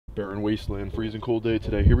Barren wasteland, freezing cold day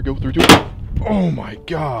today. Here we go, 3, 2. Oh my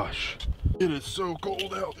gosh. It is so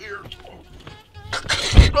cold out here.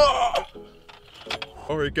 Ah!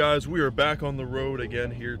 All right guys, we are back on the road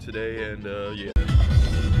again here today, and yeah.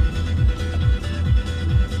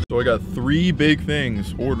 So I got 3 big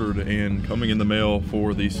things ordered and coming in the mail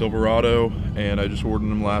for the Silverado, and I just ordered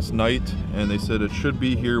them last night, and they said it should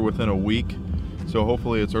be here within a week. So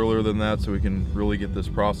hopefully it's earlier than that so we can really get this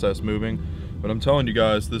process moving. But I'm telling you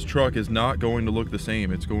guys, this truck is not going to look the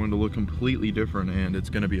same. It's going to look completely different, and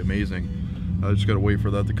it's going to be amazing. I just got to wait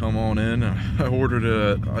for that to come on in. I ordered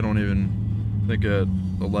it at, I don't even think at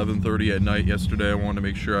 11:30 at night yesterday. I wanted to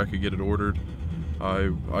make sure I could get it ordered.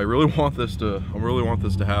 I really want this to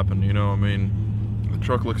happen. You know, I mean, the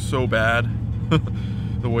truck looks so bad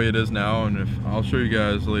the way it is now, and I'll show you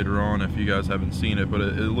guys later on if you guys haven't seen it, but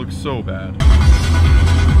it looks so bad.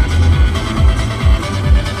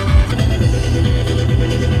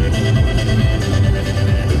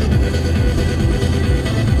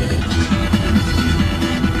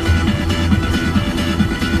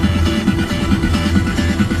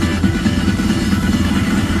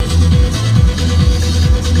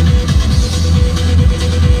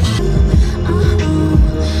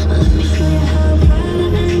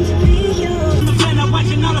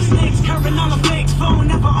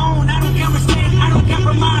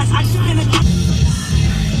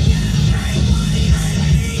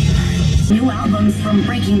 New albums from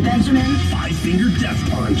Breaking Benjamin, Five-Finger Death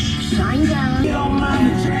Punch, Shine Down, You Don't Mind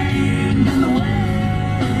the Train in the Way.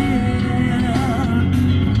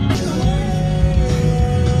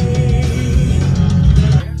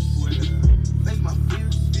 Make my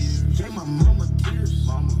fears, take my mama tears,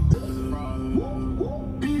 mama.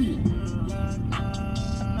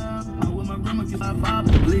 I want my grandma to my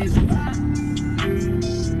father, please.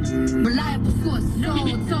 reliable source, no,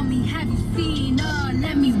 tell me, have you seen her?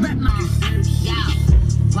 Let me rep my yo,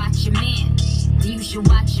 watch your man, you should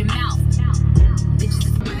watch your mouth. Bitches.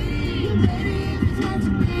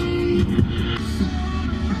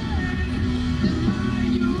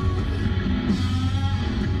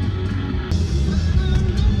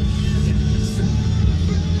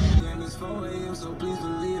 It's 4 a.m., so please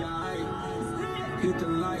believe I hit the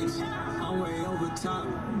lights. I'm way over top.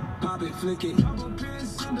 Pop it, flick it.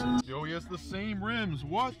 Yo, he has the same rims.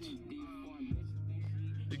 What?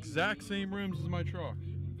 Exact same rims as my truck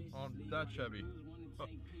on that Chevy.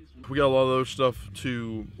 We got a lot of those stuff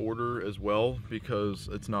to order as well because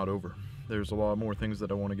it's not over. There's a lot more things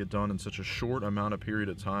that I want to get done in such a short amount of period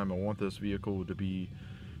of time. I want this vehicle to be,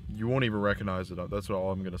 you won't even recognize it. That's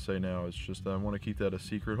all I'm going to say now. It's just that I want to keep that a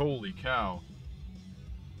secret. Holy cow.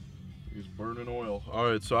 He's burning oil.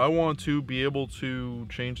 Alright, so I want to be able to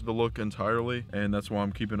change the look entirely, and that's why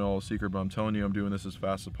I'm keeping it all a secret, but I'm telling you I'm doing this as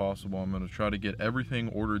fast as possible. I'm going to try to get everything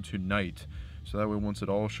ordered tonight, so that way once it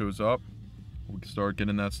all shows up, we can start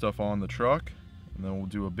getting that stuff on the truck, and then we'll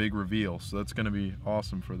do a big reveal. So that's going to be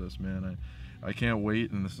awesome for this, man. I can't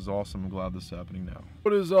wait, and this is awesome. I'm glad this is happening now.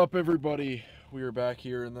 What is up, everybody? We are back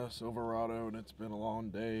here in the Silverado, and it's been a long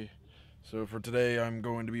day. So for today, I'm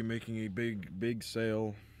going to be making a big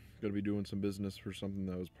sale. Going to be doing some business for something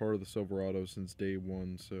that was part of the Silverado since day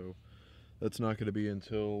one, so that's not going to be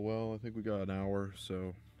until, well, I think we got an hour,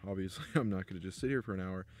 so obviously I'm not going to just sit here for an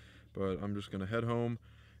hour, but I'm just going to head home,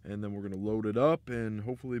 and then we're going to load it up and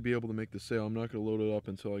hopefully be able to make the sale. I'm not going to load it up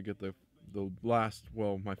until I get the last,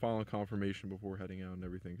 well, my final confirmation before heading out and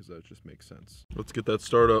everything, because that just makes sense. Let's get that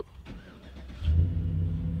start up.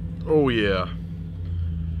 Oh yeah.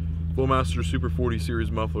 Flowmaster Super 40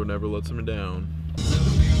 Series muffler never lets him down.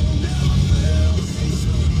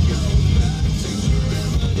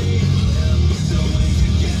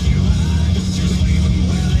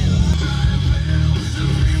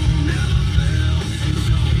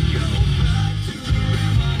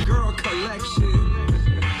 Girl collection,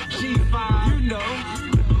 G5, you know,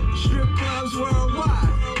 strip clubs worldwide.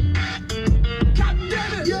 God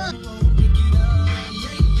damn it! Yeah.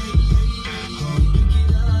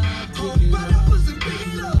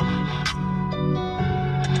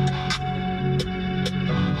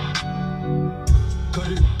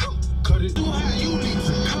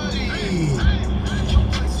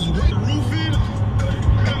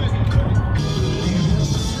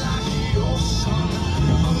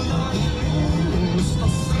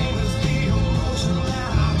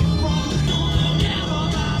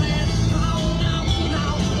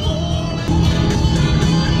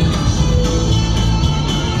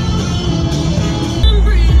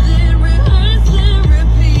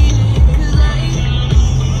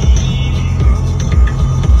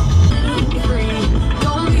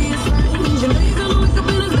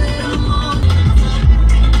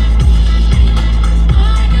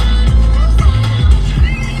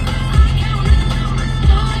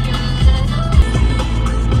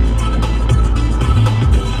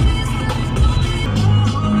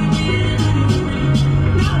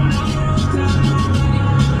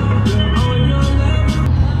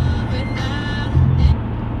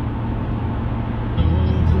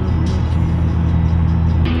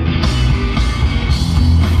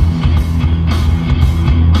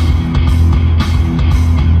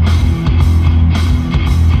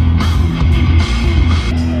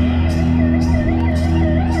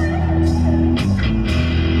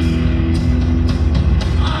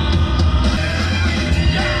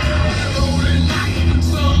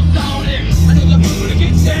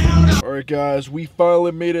 Alright guys, we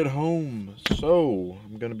finally made it home. So,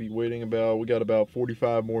 I'm going to be waiting we got about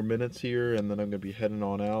 45 more minutes here, and then I'm going to be heading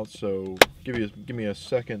on out. So, give me a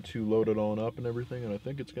second to load it on up and everything, and I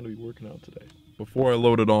think it's going to be working out today. Before I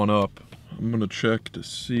load it on up, I'm going to check to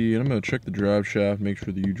see, and I'm going to check the drive shaft, make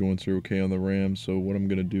sure the U-joints are okay on the Ram. So what I'm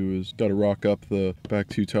going to do is, got to rock up the back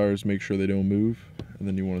two tires, make sure they don't move, and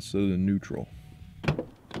then you want to set it in neutral.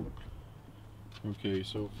 Okay,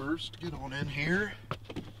 so first, get on in here,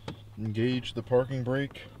 engage the parking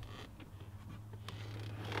brake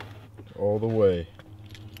all the way.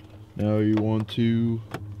 Now you want to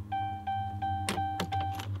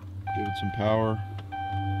give it some power.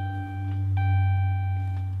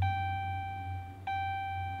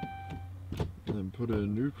 And then put it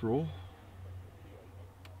in neutral.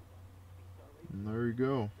 And there you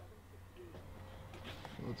go.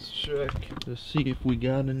 Let's check to see if we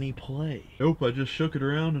got any play. Nope, I just shook it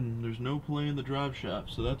around and there's no play in the drive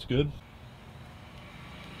shaft, so that's good.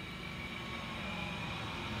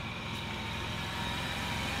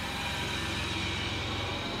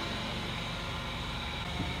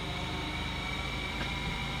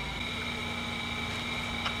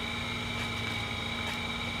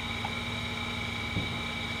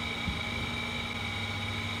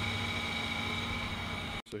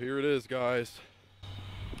 So here it is, guys.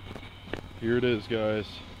 Here it is, guys.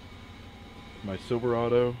 My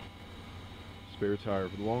Silverado spare tire.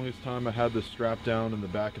 For the longest time I had this strapped down in the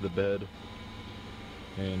back of the bed.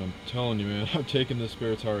 And I'm telling you, man, I've taken this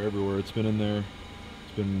spare tire everywhere. It's been in there.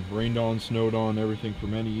 It's been rained on, snowed on, everything for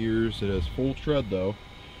many years. It has full tread though.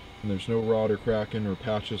 And there's no rod or cracking or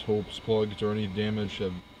patches, holes, plugs, or any damage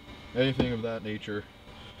of anything of that nature.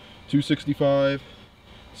 265.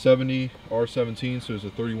 70 R17, so it's a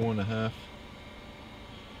 31.5. It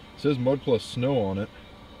says mud plus snow on it,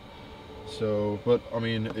 so, but I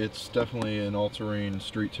mean, it's definitely an all-terrain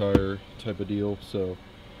street tire type of deal. So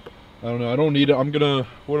I don't know, I don't need it.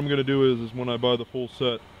 What I'm gonna do is when I buy the full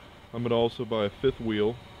set, I'm gonna also buy a fifth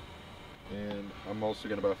wheel, and I'm also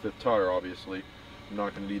gonna buy a fifth tire. Obviously I'm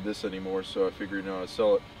not gonna need this anymore, so I figured, you know, I'd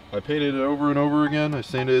sell it. I painted it over and over again. I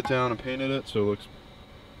sanded it down and painted it so it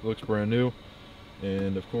looks brand new.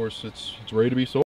 And of course, it's ready to be sold.